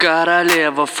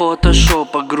Королева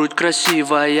фотошопа, грудь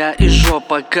красивая и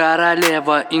жопа.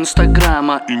 Королева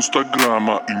Инстаграма.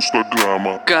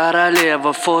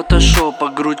 Королева фотошопа,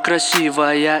 грудь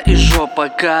красивая и жопа.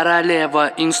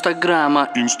 Королева Инстаграма.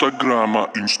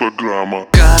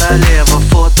 Королева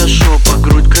фотошопа,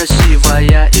 грудь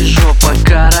красивая и жопа.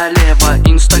 Королева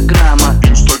Инстаграма.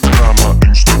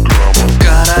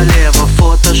 Королева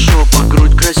фотошопа,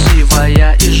 грудь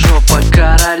красивая и жопа.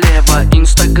 Королева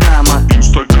Инстаграма.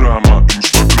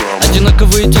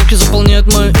 Одинаковые телки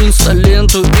заполняют мою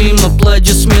инсталенту. Им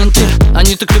аплодисменты,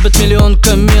 они так любят миллион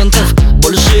комментов.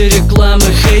 Больше рекламы,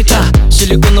 хейта,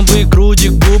 силиконовые груди,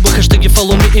 губы, хэштеги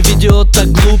follow me и видео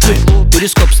так глупы.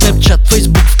 Перископ, снэпчат,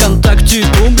 фейсбук, вконтакте и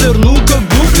тумблер. Ну-ка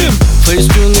гуглим.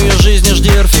 Фейстюн ее жизнь,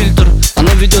 HDR фильтр.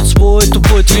 Она ведет свой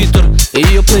тупой твиттер. И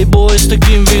ее плейбой с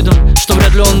таким видом, что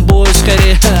вряд ли он бой,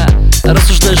 скорее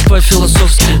рассуждаешь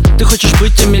по-философски. Ты хочешь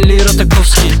быть Эмили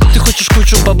Ротаковский. Ты хочешь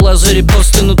кучу бабла за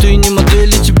репосты, но ты не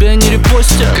модель и тебя не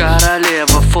репостят.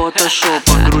 Королева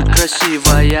фотошопа, грудь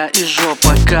красивая и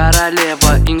жопа.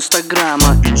 Королева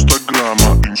Инстаграма.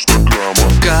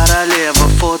 Королева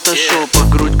фотошопа,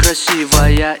 грудь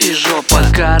красивая и жопа.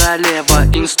 Королева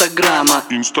Инстаграма.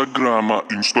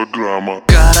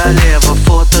 Королева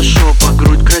фотошопа,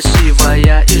 грудь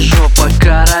красивая и жопа.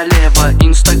 Королева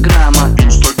Инстаграма.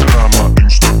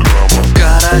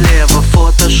 Королева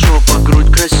фотошопа,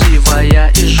 грудь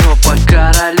красивая и жопа.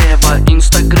 Королева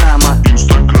Инстаграма.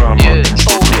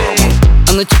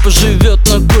 Она типа живет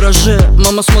на кураже.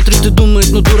 Мама смотрит и думает,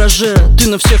 ну дураже. Ты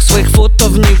на всех своих фото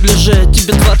в неглиже.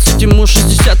 Тебе 20, ему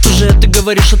 60 уже. Ты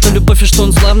говоришь, это любовь и что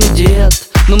он славный дед.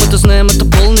 Но мы-то знаем, это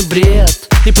полный бред.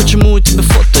 И почему у тебя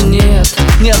фото нет?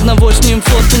 Ни одного с ним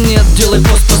фото нет. Делай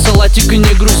пост по салатик и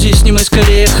не грузи. Снимай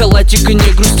скорее халатик и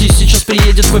не грусти. Сейчас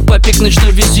приедет твой папик,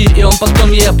 ночной визирь, и он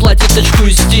потом ей оплатит очку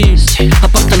и стиль.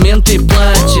 Апартаменты и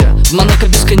платья, в Монако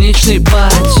бесконечные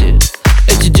пати.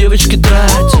 Эти девочки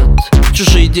тратят,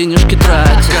 чужие денежки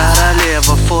тратят.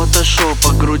 Королева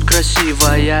фотошопа, грудь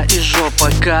красивая и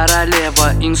жопа.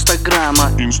 Королева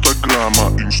Инстаграма.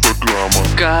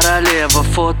 Королева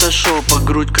фотошопа,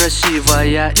 грудь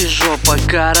красивая и жопа.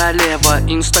 Королева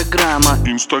Инстаграма.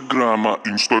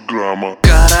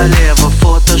 Королева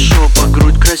фотошопа,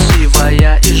 грудь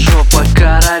красивая и жопа.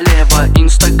 Королева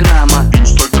Инстаграма.